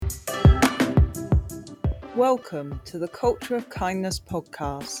Welcome to the Culture of Kindness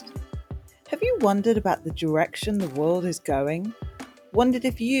podcast. Have you wondered about the direction the world is going? Wondered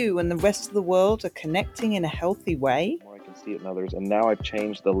if you and the rest of the world are connecting in a healthy way? More I can see it in others, and now I've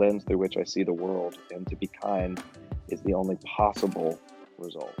changed the lens through which I see the world, and to be kind is the only possible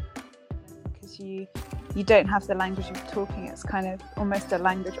result. Because you don't have the language of talking, it's kind of almost a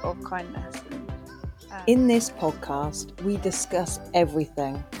language of kindness. In this podcast, we discuss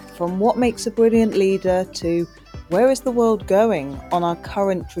everything from what makes a brilliant leader to where is the world going on our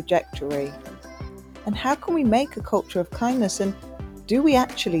current trajectory, and how can we make a culture of kindness, and do we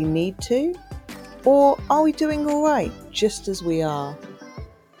actually need to, or are we doing all right just as we are?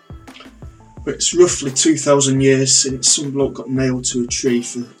 But it's roughly 2,000 years since some bloke got nailed to a tree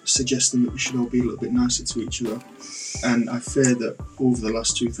for suggesting that we should all be a little bit nicer to each other. And I fear that over the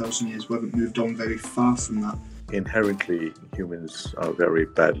last 2,000 years we haven't moved on very far from that. Inherently, humans are very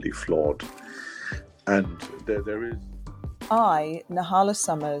badly flawed. And there is... I, Nahala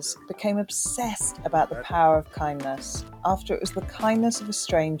Summers, became obsessed about the power of kindness after it was the kindness of a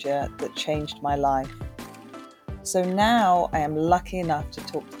stranger that changed my life. So now I am lucky enough to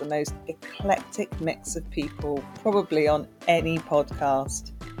talk to the most eclectic mix of people, probably on any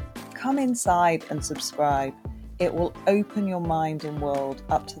podcast. Come inside and subscribe. It will open your mind and world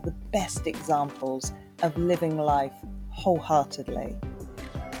up to the best examples of living life wholeheartedly.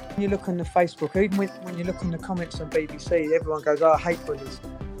 When you look on the Facebook, even when you look on the comments on BBC, everyone goes, "Oh, I hate bullies."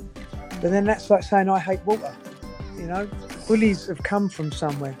 But then that's like saying I hate Walter. You know, bullies have come from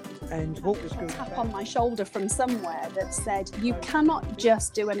somewhere. And Walter's good. A tap on my shoulder from somewhere that said, you cannot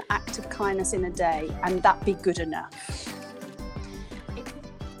just do an act of kindness in a day and that be good enough.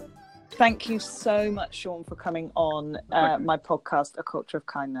 Thank you so much, Sean, for coming on my podcast, A Culture of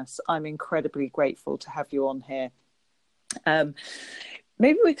Kindness. I'm incredibly grateful to have you on here.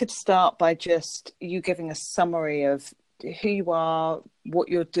 Maybe we could start by just you giving a summary of who you are, what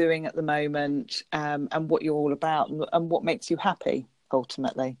you're doing at the moment, and what you're all about, and what makes you happy,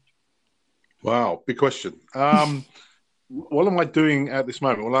 ultimately. Wow, big question. What am I doing at this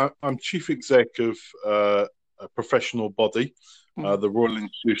moment? Well, I'm chief exec of a professional body, the Royal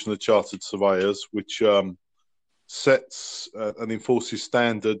Institution of Chartered Surveyors, which sets and enforces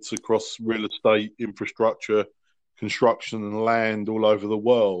standards across real estate, infrastructure, construction and land all over the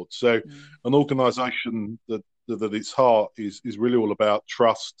world. So an organisation that at its heart is really all about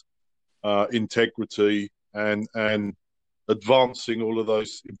trust, integrity and advancing all of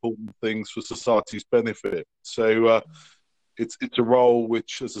those important things for society's benefit. So it's a role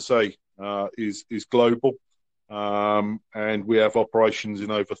which, as I say, is global, and we have operations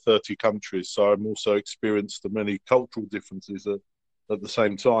in over 30 countries. So I'm also experienced the many cultural differences at the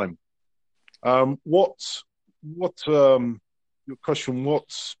same time. Your question?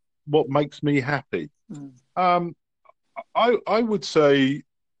 What makes me happy? I would say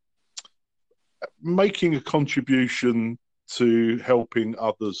making a contribution to helping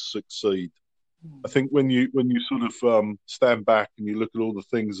others succeed. I think when you sort of stand back and you look at all the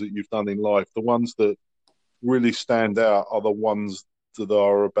things that you've done in life, the ones that really stand out are the ones that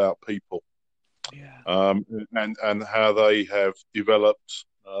are about people, and how they have developed,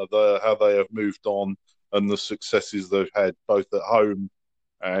 how they have moved on, and the successes they've had both at home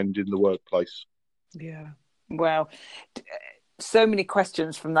and in the workplace. Yeah, well, so many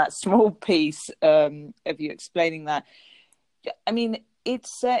questions from that small piece of you explaining that. I mean,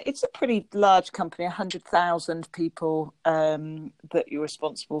 it's a pretty large company, 100,000 people that you're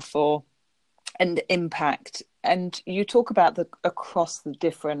responsible for and impact. And you talk about across the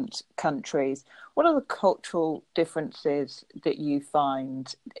different countries. What are the cultural differences that you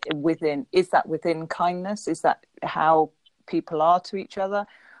find within? Is that within kindness? Is that how people are to each other?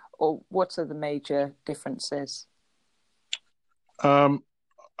 Or what are the major differences? I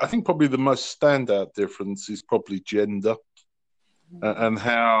think probably the most standout difference is probably gender. And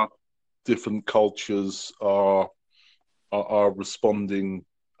how different cultures are responding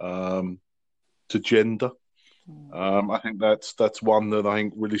to gender. I think that's one that I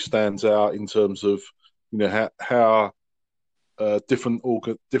think really stands out in terms of how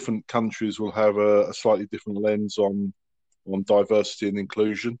different countries will have a slightly different lens on diversity and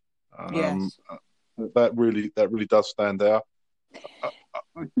inclusion. Yes. That really does stand out.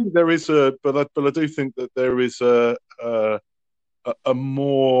 I think there is but I do think that there is a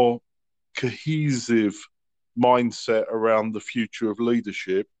more cohesive mindset around the future of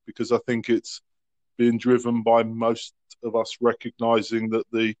leadership, because I think it's being driven by most of us recognizing that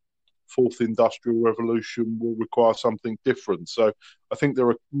the fourth industrial revolution will require something different. So I think there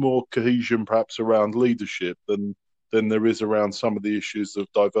are more cohesion perhaps around leadership than there is around some of the issues of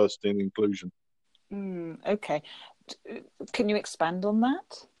diversity and inclusion. Okay. Can you expand on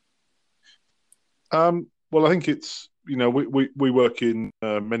that? Well, I think it's, we work in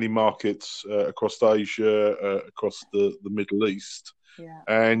many markets across Asia, across the Middle East, Yeah.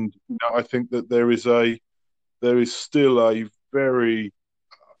 and I think that there is still a very,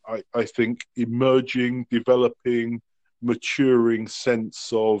 I think, emerging, developing, maturing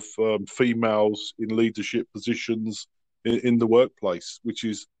sense of females in leadership positions in the workplace, which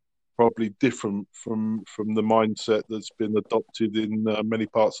is probably different from the mindset that's been adopted in many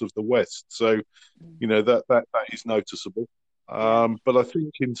parts of the West. So, that is noticeable. But I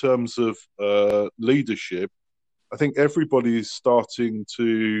think in terms of leadership, I think everybody is starting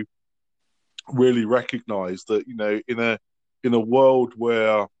to really recognise that in a world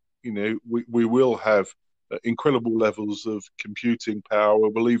where we will have incredible levels of computing power,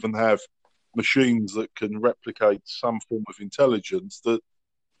 we'll even have machines that can replicate some form of intelligence, that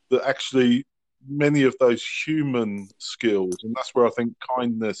actually many of those human skills, and that's where I think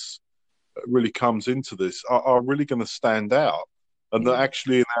kindness really comes into this, are really going to stand out. And that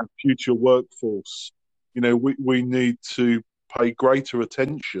actually in our future workforce, we need to pay greater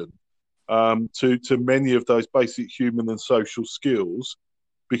attention to many of those basic human and social skills,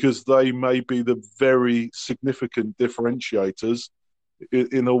 because they may be the very significant differentiators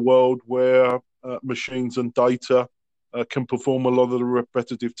in a world where machines and data can perform a lot of the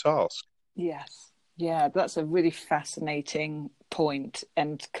repetitive tasks. Yes. Yeah, that's a really fascinating point,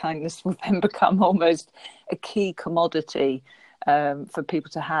 and kindness will then become almost a key commodity for people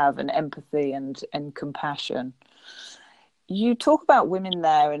to have, and empathy and compassion. You talk about women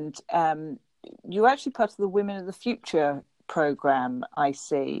there, and you're actually part of the Women of the Future program, I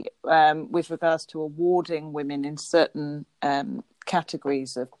see, with regards to awarding women in certain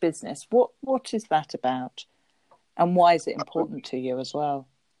categories of business. What is that about, and why is it important to you as well?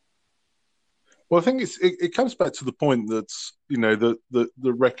 Well, I think it comes back to the point that's that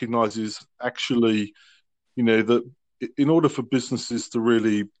recognises actually that in order for businesses to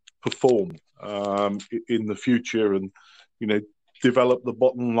really perform in the future and develop the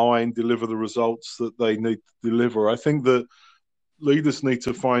bottom line, deliver the results that they need to deliver, I think that leaders need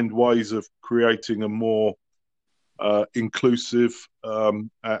to find ways of creating a more inclusive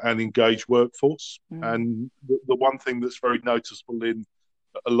and engaged workforce. And the one thing that's very noticeable in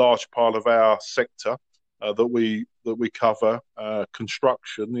a large part of our sector that we cover,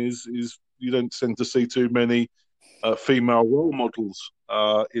 construction, is you don't tend to see too many female role models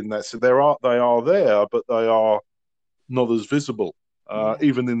in that. So they are there, but they are not as visible,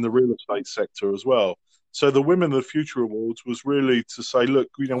 even in the real estate sector as well. So the Women of the Future Awards was really to say, look,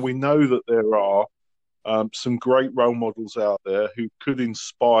 we know that there are some great role models out there who could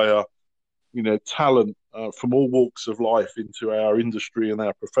inspire talent from all walks of life into our industry and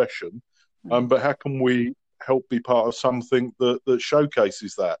our profession. But how can we help be part of something that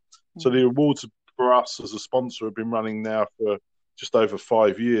showcases that? So the awards for us as a sponsor have been running now for just over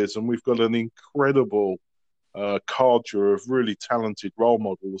 5 years, and we've got an incredible cadre of really talented role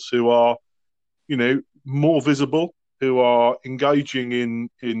models who are, more visible, who are engaging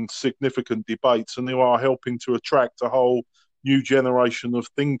in significant debates, and who are helping to attract a whole new generation of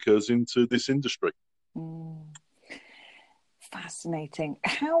thinkers into this industry. Fascinating.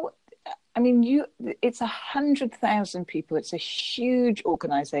 It's 100,000 people. It's a huge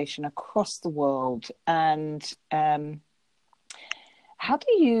organization across the world. And how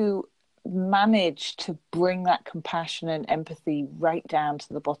do you manage to bring that compassion and empathy right down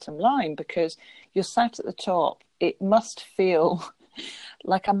to the bottom line? Because you're sat at the top. It must feel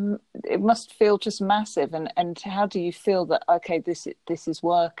it must feel just massive. And how do you feel that, okay, this is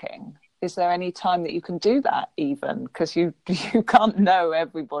working? Is there any time that you can do that, even? Because you can't know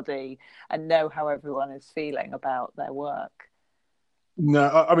everybody and know how everyone is feeling about their work.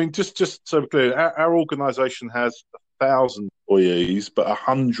 No, I mean, just so clear, our organisation has 1,000 employees, but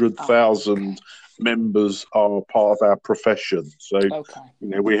 100,000 members are part of our profession. So,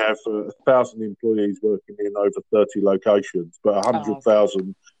 we have 1,000 employees working in over 30 locations, but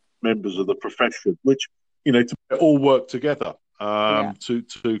 100,000 members of the profession, which, to all work together to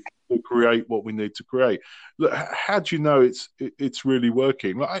create what we need to create. Look, how do you know it's really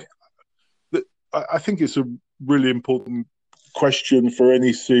working? I think it's a really important question for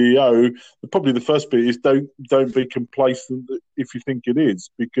any CEO. Probably the first bit is don't be complacent if you think it is,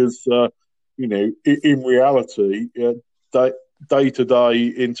 because in reality, day-to-day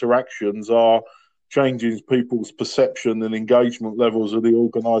interactions are changing people's perception and engagement levels of the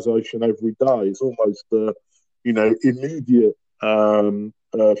organisation every day. It's almost immediate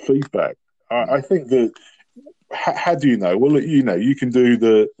feedback. I think that how do you know? Well, you can do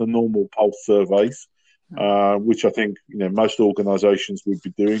the normal pulse surveys, which I think most organisations would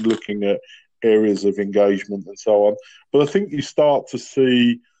be doing, looking at areas of engagement and so on. But I think you start to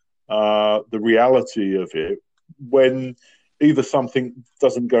see the reality of it when either something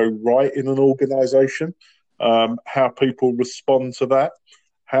doesn't go right in an organisation, how people respond to that,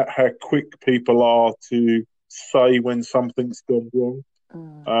 how quick people are to say when something's gone wrong.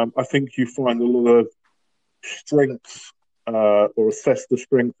 I think you find a lot of strength or assess the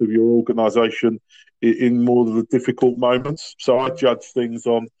strength of your organisation in more of the difficult moments. So I judge things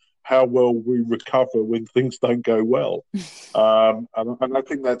on how well we recover when things don't go well. And I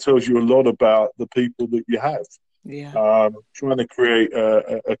think that tells you a lot about the people that you have. Yeah. Trying to create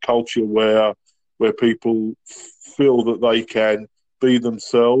a culture where people feel that they can be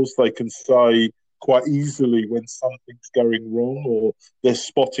themselves, they can say quite easily when something's going wrong, or they're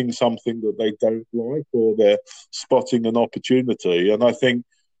spotting something that they don't like, or they're spotting an opportunity. And I think,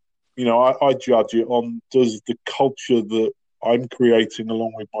 I judge it on, does the culture that I'm creating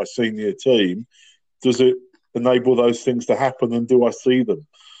along with my senior team, does it enable those things to happen, and do I see them?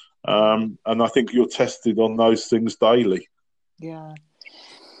 And I think you're tested on those things daily. Yeah.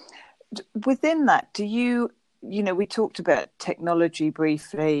 Within that, do you, we talked about technology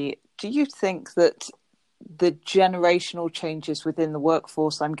briefly. Do you think that the generational changes within the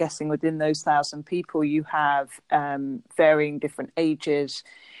workforce, I'm guessing within those 1,000 people, you have varying different ages.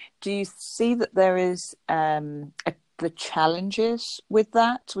 Do you see that there is the challenges with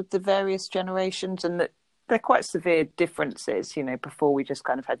that, with the various generations, and that they're quite severe differences? Before we just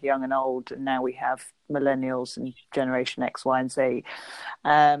kind of had young and old, and now we have millennials and generation X, Y, and Z.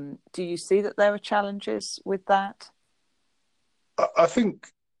 Do you see that there are challenges with that? I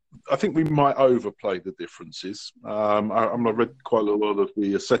think we might overplay the differences. I've read quite a lot of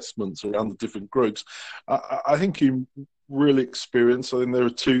the assessments around the different groups. I think in real experience, I think there are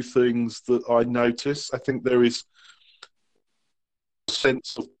two things that I notice. I think there is a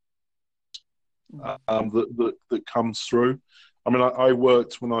sense of that comes through. I mean, I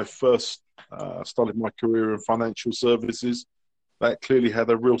worked when I first started my career in financial services. That clearly had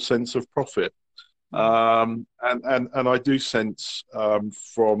a real sense of profit. And I do sense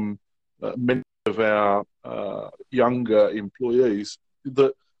from many of our younger employees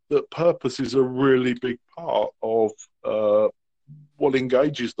that purpose is a really big part of what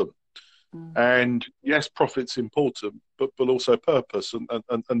engages them. And yes, profit's important, but also purpose,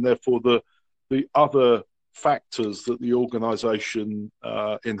 and therefore the other factors that the organisation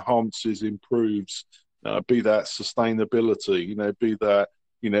enhances, improves, be that sustainability, be that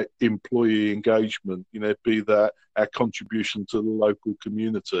employee engagement, be that our contribution to the local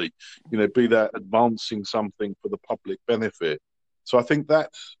community, be that advancing something for the public benefit. So I think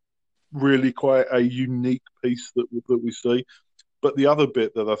that's really quite a unique piece that we see. But the other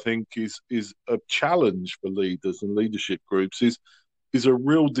bit that I think is a challenge for leaders and leadership groups is a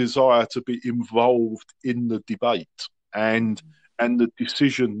real desire to be involved in the debate and the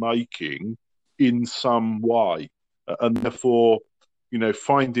decision making in some way, and therefore,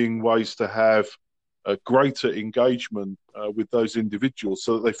 finding ways to have a greater engagement with those individuals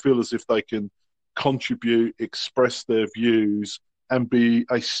so that they feel as if they can contribute, express their views, and be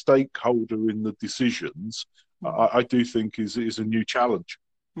a stakeholder in the decisions. I do think is a new challenge.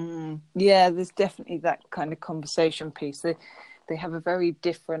 Yeah, there's definitely that kind of conversation piece. They have a very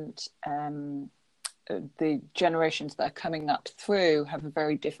different, the generations that are coming up through have a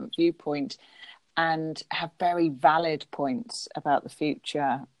very different viewpoint and have very valid points about the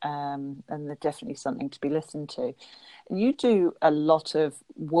future, and they're definitely something to be listened to. And you do a lot of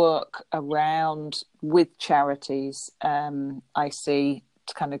work around with charities. I see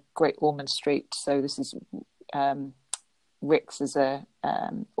kind of Great Ormond Street. So this is RICS as a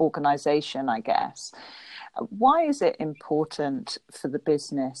organisation, I guess. Why is it important for the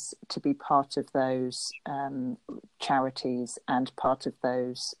business to be part of those charities and part of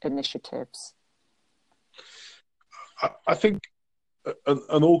those initiatives? I think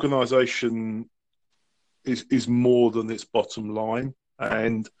an organisation is more than its bottom line,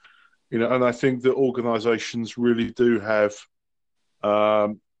 and I think that organisations really do have a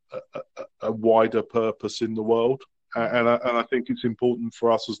wider purpose in the world, and I think it's important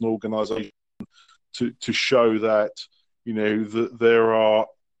for us as an organisation to show that that there are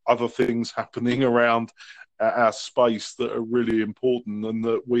other things happening around our space that are really important, and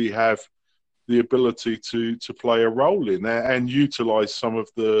that we have the ability to play a role in and utilise some of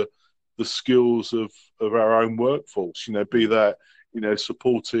the skills of our own workforce. Be that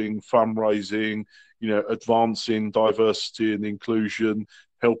supporting fundraising, advancing diversity and inclusion,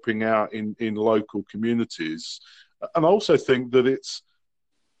 helping out in local communities. And I also think that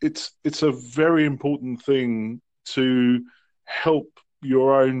it's a very important thing to help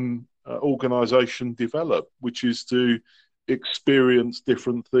your own organisation develop, which is to experience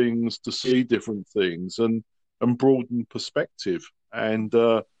different things, to see different things, and broaden perspective. And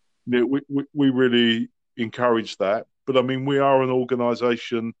we really encourage that. But I mean, we are an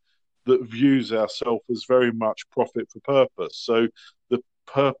organisation that views ourselves as very much profit for purpose. So the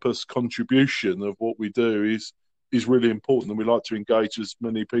purpose contribution of what we do is really important, and we like to engage as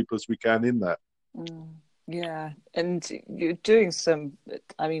many people as we can in that. Yeah, and you're doing some,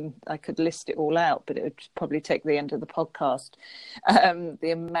 I mean, I could list it all out, but it would probably take the end of the podcast.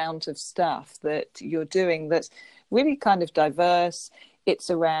 The amount of stuff that you're doing that's really kind of diverse.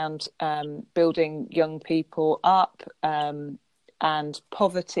 It's around building young people up, and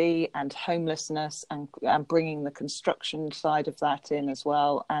poverty and homelessness, and bringing the construction side of that in as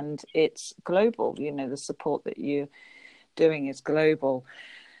well. And it's global, the support that you're doing is global.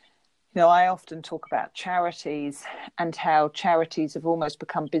 I often talk about charities and how charities have almost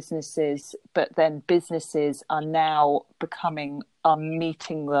become businesses, but then businesses are now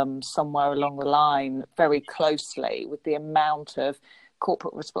meeting them somewhere along the line very closely with the amount of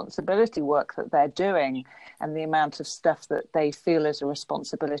corporate responsibility work that they're doing and the amount of stuff that they feel is a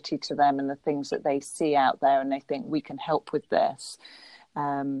responsibility to them and the things that they see out there and they think we can help with this.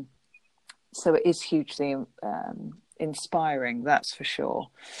 So it is hugely inspiring, that's for sure.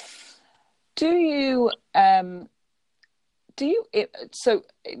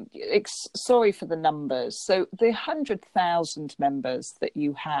 Sorry for the numbers. So the 100,000 members that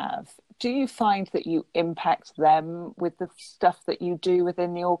you have, do you find that you impact them with the stuff that you do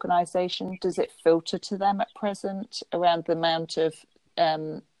within the organisation? Does it filter to them at present around the amount of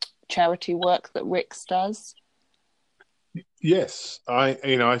charity work that Rick's does? Yes, I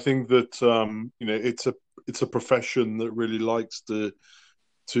think that it's a profession that really likes to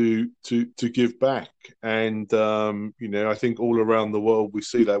give back, and I think all around the world we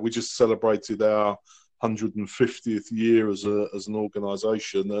see that. We just celebrated our 150th year as an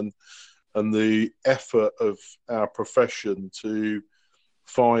organisation, and the effort of our profession to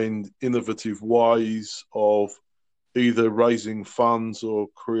find innovative ways of either raising funds or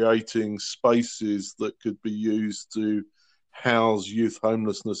creating spaces that could be used to house youth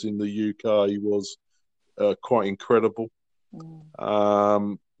homelessness in the UK was quite incredible.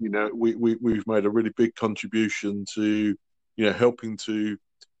 We've made a really big contribution to helping to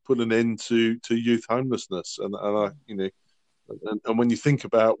put an end to youth homelessness, and when you think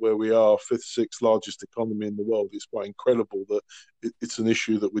about where we are, fifth, sixth largest economy in the world, it's quite incredible that it's an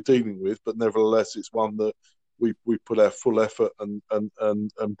issue that we're dealing with, but nevertheless it's one that we put our full effort and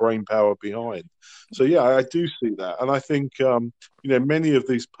brain power behind. So yeah, I do see that, and I think many of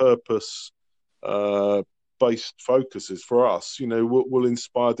these purpose based focuses for us, will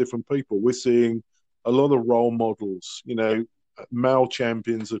inspire different people. We're seeing a lot of role models, male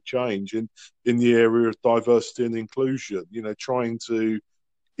champions of change in the area of diversity and inclusion, trying to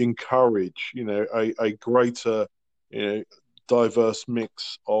encourage, a greater, diverse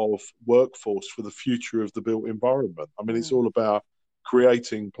mix of workforce for the future of the built environment. I mean, it's all about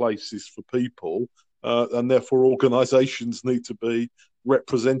creating places for people, and therefore organisations need to be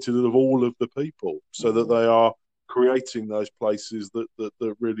representative of all of the people so that they are creating those places that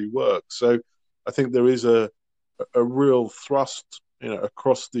really work. So I think there is a real thrust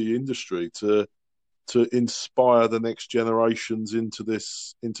across the industry to inspire the next generations into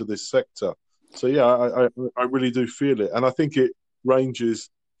this sector. So yeah, I really do feel it, and I think it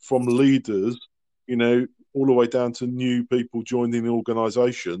ranges from leaders, all the way down to new people joining the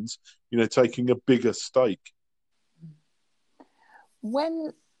organisations, taking a bigger stake.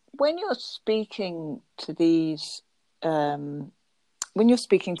 When you're speaking to these young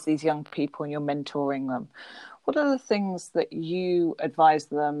people and you're mentoring them, what are the things that you advise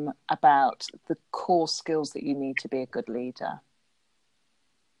them about the core skills that you need to be a good leader?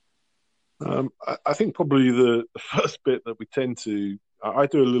 I think probably the first bit that we tend to, I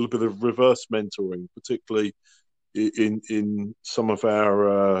do a little bit of reverse mentoring, particularly in some of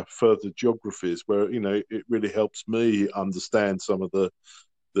our further geographies where, it really helps me understand some of the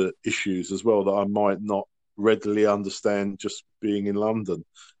issues as well that I might not readily understand just being in London.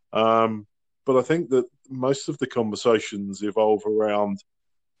 But I think that most of the conversations evolve around,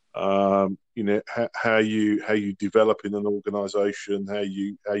 how you develop in an organisation, how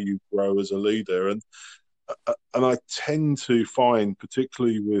you grow as a leader, and I tend to find,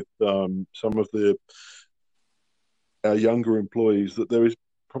 particularly with some of our younger employees, that there is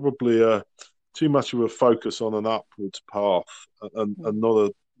probably a too much of a focus on an upwards path, and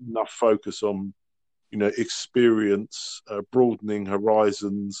not enough focus on, experience, broadening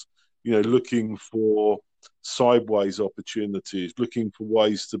horizons, looking for sideways opportunities, looking for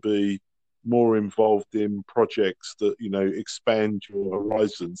ways to be more involved in projects that, expand your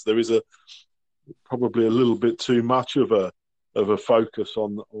horizons. There is probably a little bit too much of a focus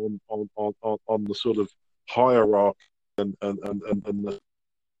on the sort of hierarchy and the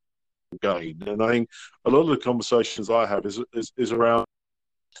gain. And I think a lot of the conversations I have is around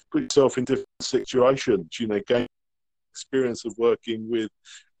put yourself in different situations, gain experience of working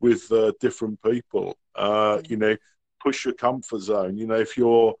with different people, push your comfort zone. If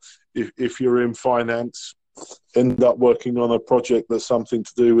you're in finance, end up working on a project that's something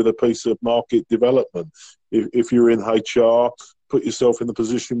to do with a piece of market development. If you're in HR, put yourself in the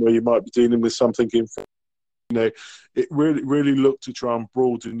position where you might be dealing with something in, it really look to try and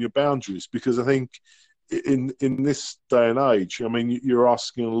broaden your boundaries, because I think in this day and age, I mean, you're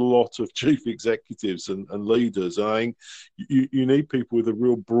asking a lot of chief executives and leaders. And I think you need people with a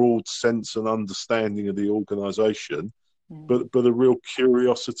real broad sense and understanding of the organisation, but a real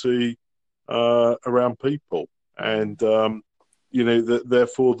curiosity around people. And,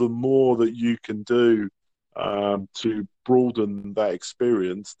 therefore, the more that you can do to broaden that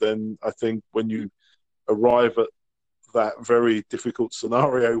experience, then I think when you arrive at that very difficult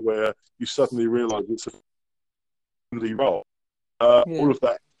scenario where you suddenly realise it's a family role, all of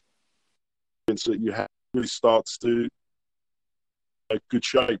that experience that you have really starts to take good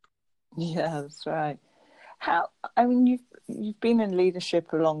shape. Yeah, that's right. You've been in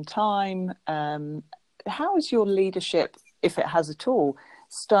leadership a long time. How has your leadership, if it has at all,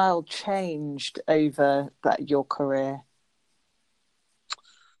 style changed over your career?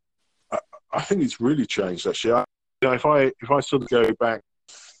 I think it's really changed, actually. If I sort of go back,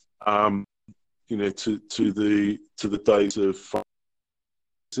 to the days of,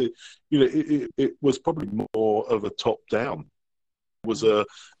 it was probably more of a top down. It was a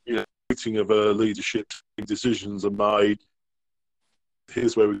meeting of a leadership, decisions are made.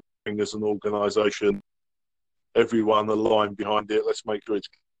 Here's where we're going as an organisation. Everyone aligned behind it. Let's make sure it's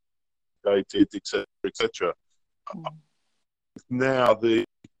gated, etc., etc. Now the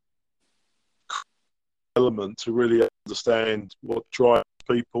element to really understand what drives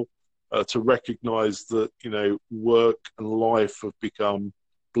people, to recognise that work and life have become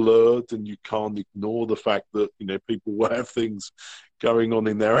blurred, and you can't ignore the fact that people will have things going on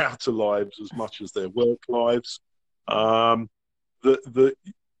in their outer lives as much as their work lives. That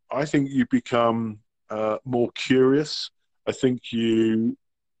I think you become more curious. I think you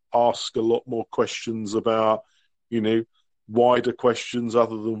ask a lot more questions about wider questions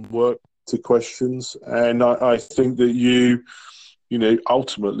other than work to questions, and I think that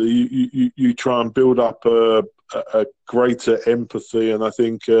ultimately you try and build up a greater empathy, and I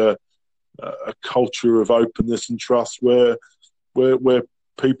think a culture of openness and trust where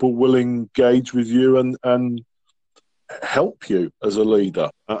people will engage with you and help you as a leader.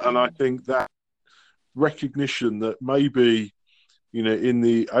 And I think that recognition that maybe in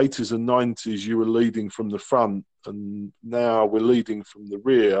the 80s and 90s you were leading from the front, and now we're leading from the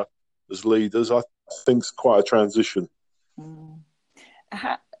rear as leaders, I think it's quite a transition.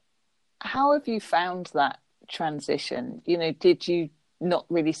 How have you found that transition? Did you not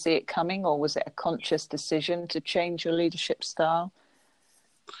really see it coming, or was it a conscious decision to change your leadership style?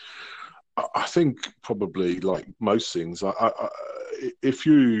 I think probably like most things, if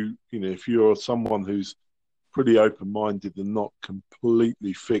you're someone who's pretty open-minded and not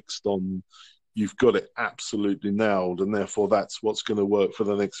completely fixed on you've got it absolutely nailed and therefore that's what's going to work for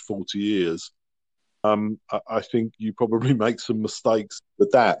the next 40 years, I think you probably make some mistakes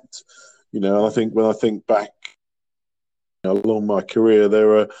with that. And I think when I think back along my career,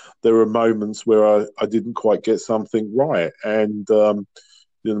 there are moments where I didn't quite get something right, and the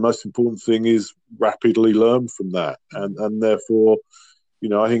most important thing is rapidly learn from that, and therefore,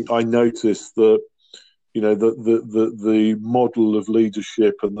 I think I noticed that the model of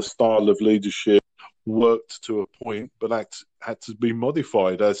leadership and the style of leadership worked to a point, but that had to be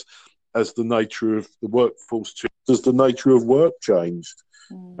modified as the nature of the workforce changed, as the nature of work changed.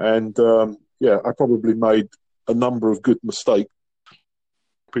 And I probably made a number of good mistakes,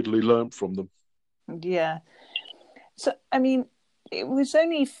 rapidly learned from them. Yeah. So, I mean, it was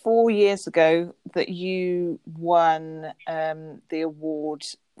only 4 years ago that you won the award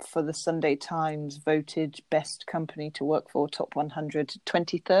for the Sunday Times voted best company to work for, top 100,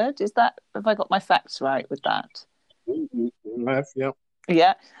 23rd. Have I got my facts right with that? You have, yeah.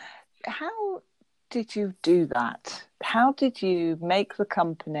 Yeah. How did you do that? How did you make the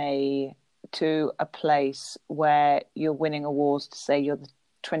company to a place where you're winning awards to say you're the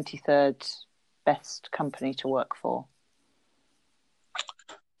 23rd best company to work for?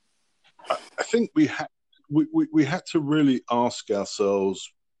 I think we had to really ask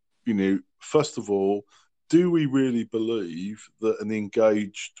ourselves, first of all, do we really believe that an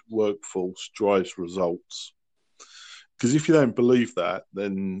engaged workforce drives results? Because if you don't believe that,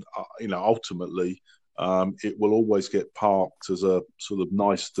 then ultimately it will always get parked as a sort of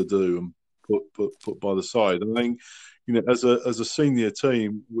nice to do and put by the side. And I think, as a senior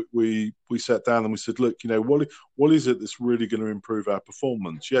team, we sat down and we said, look, what is it that's really going to improve our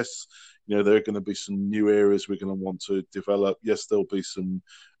performance? Yes, there are going to be some new areas we're going to want to develop. Yes, there'll be some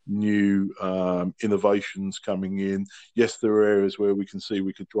new innovations coming in. Yes, there are areas where we can see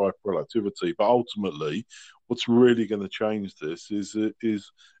we could drive productivity, but ultimately, what's really going to change this is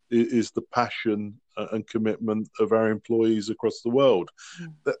the passion and commitment of our employees across the world.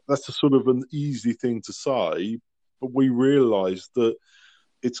 That's a sort of an easy thing to say, but we realised that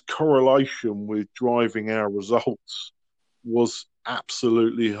its correlation with driving our results was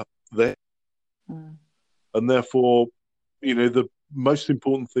absolutely there. And therefore, the most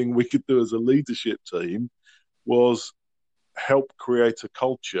important thing we could do as a leadership team was help create a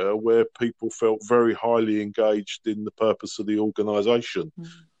culture where people felt very highly engaged in the purpose of the organisation.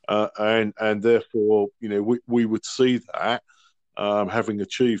 And therefore, we would see that having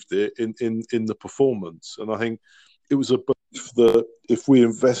achieved it in the performance. And I think it was a belief that if we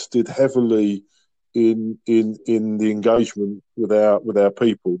invested heavily in the engagement with our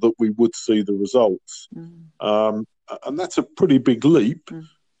people, that we would see the results. And that's a pretty big leap,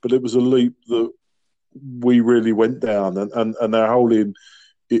 but it was a leap that we really went down, and our whole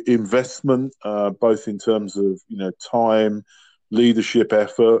investment, both in terms of time, leadership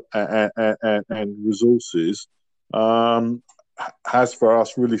effort, and resources, has for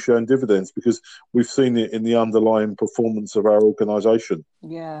us really shown dividends, because we've seen it in the underlying performance of our organisation.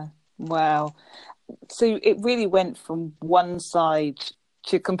 Yeah, wow. So it really went from one side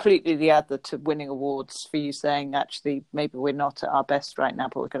to completely the other, to winning awards, for you saying, actually, maybe we're not at our best right now,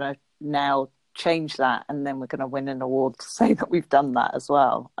 but we're going to now change that, and then we're going to win an award to say that we've done that as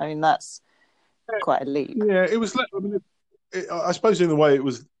well. I mean, that's quite a leap. Yeah, it was. I suppose in a way it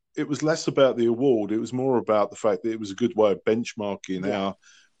was less about the award. It was more about the fact that it was a good way of benchmarking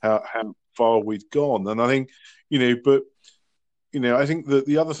how far we'd gone. And I think, I think that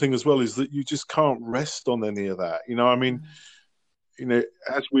the other thing as well is that you just can't rest on any of that. I mean,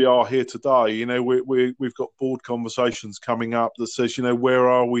 as we are here today, we've got board conversations coming up that says, where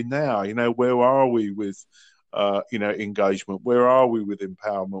are we now? Where are we with, engagement? Where are we with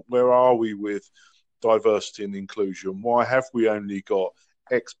empowerment? Where are we with diversity and inclusion? Why have we only got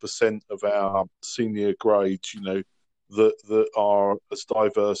X% of our senior grades, that are as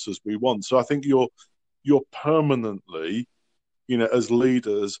diverse as we want? So I think you're permanently, as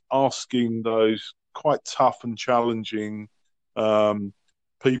leaders, asking those quite tough and challenging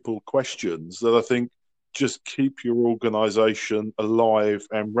people questions that I think just keep your organisation alive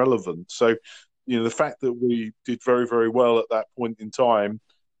and relevant. So, the fact that we did very, very well at that point in time,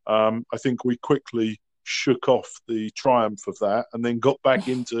 I think we quickly shook off the triumph of that, and then got back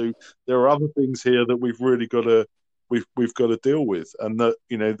into, there are other things here that we've really got to we've got to deal with, and that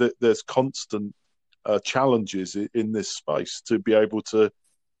that there's constant challenges in this space to be able to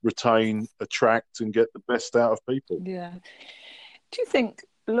retain, attract, and get the best out of people. Yeah. Do you think,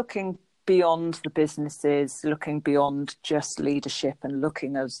 looking beyond the businesses, looking beyond just leadership, and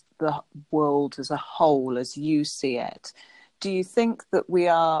looking as the world as a whole, as you see it, do you think that we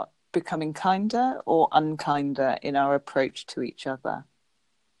are becoming kinder or unkinder in our approach to each other?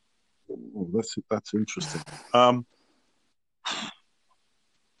 Oh, that's interesting. I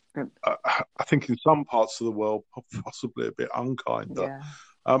think in some parts of the world, possibly a bit unkinder. Yeah.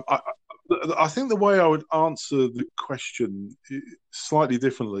 I think the way I would answer the question slightly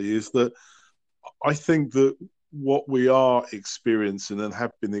differently is that I think that what we are experiencing and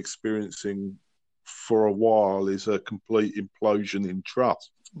have been experiencing for a while is a complete implosion in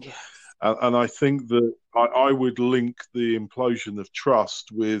trust. Yeah. And I think that I would link the implosion of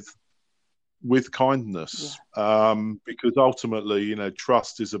trust with kindness, because ultimately,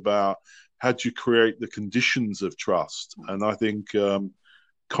 trust is about how do you create the conditions of trust. And I think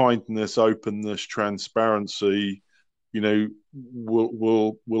kindness, openness, transparency,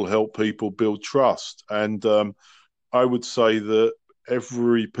 will help people build trust. And I would say that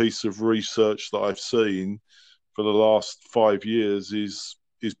every piece of research that I've seen for the last 5 years is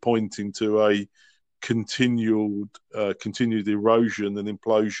pointing to a continued erosion and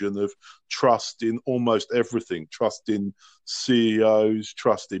implosion of trust in almost everything. Trust in CEOs,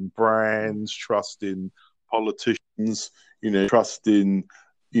 trust in brands, trust in politicians, trust in,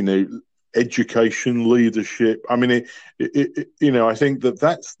 education, leadership. I mean, I think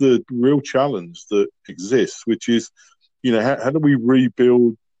that's the real challenge that exists, which is, how do we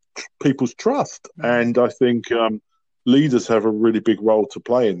rebuild people's trust? And I think leaders have a really big role to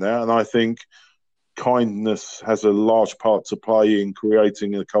play in that. And I think kindness has a large part to play in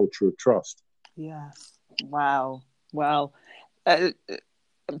creating a culture of trust. Yes. Wow. Well,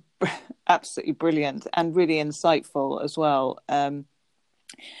 absolutely brilliant and really insightful as well.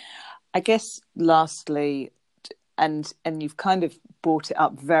 I guess lastly, and you've kind of brought it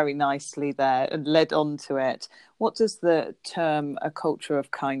up very nicely there and led on to it. What does the term "a culture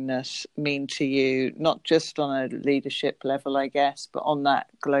of kindness" mean to you? Not just on a leadership level, I guess, but on that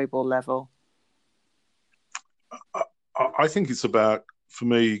global level. I think it's about, for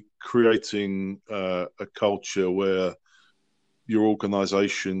me, creating a culture where your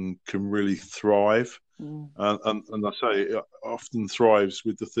organisation can really thrive. And I say it often thrives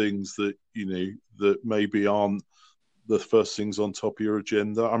with the things that, that maybe aren't the first things on top of your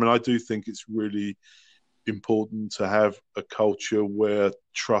agenda. I mean, I do think it's really important to have a culture where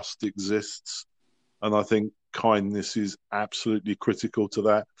trust exists. And I think kindness is absolutely critical to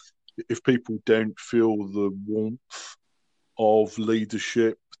that. If people don't feel the warmth of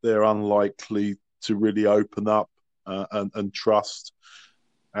leadership, they're unlikely to really open up and trust.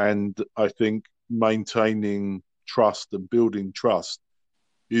 And I think maintaining trust and building trust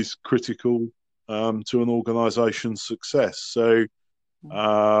is critical to an organisation's success. So,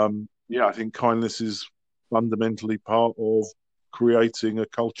 I think kindness is fundamentally part of creating a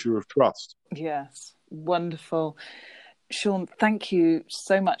culture of trust. Yes, wonderful. Sean, thank you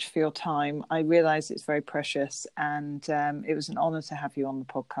so much for your time. I realise it's very precious, and it was an honour to have you on the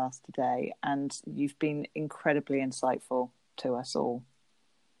podcast today, and you've been incredibly insightful to us all.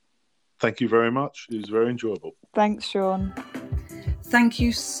 Thank you very much. It was very enjoyable. Thanks, Sean. Thank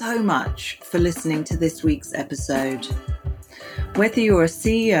you so much for listening to this week's episode. Whether you're a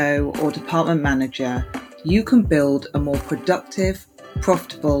CEO or department manager, you can build a more productive,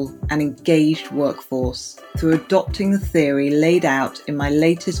 profitable and engaged workforce through adopting the theory laid out in my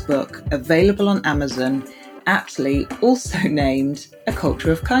latest book, available on Amazon, aptly also named A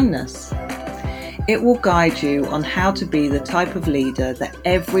Culture of Kindness. It will guide you on how to be the type of leader that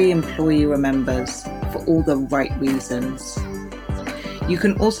every employee remembers for all the right reasons. You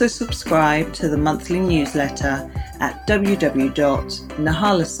can also subscribe to the monthly newsletter at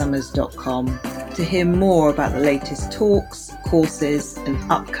www.nahalasummers.com to hear more about the latest talks, courses, and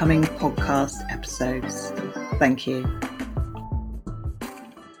upcoming podcast episodes. Thank you.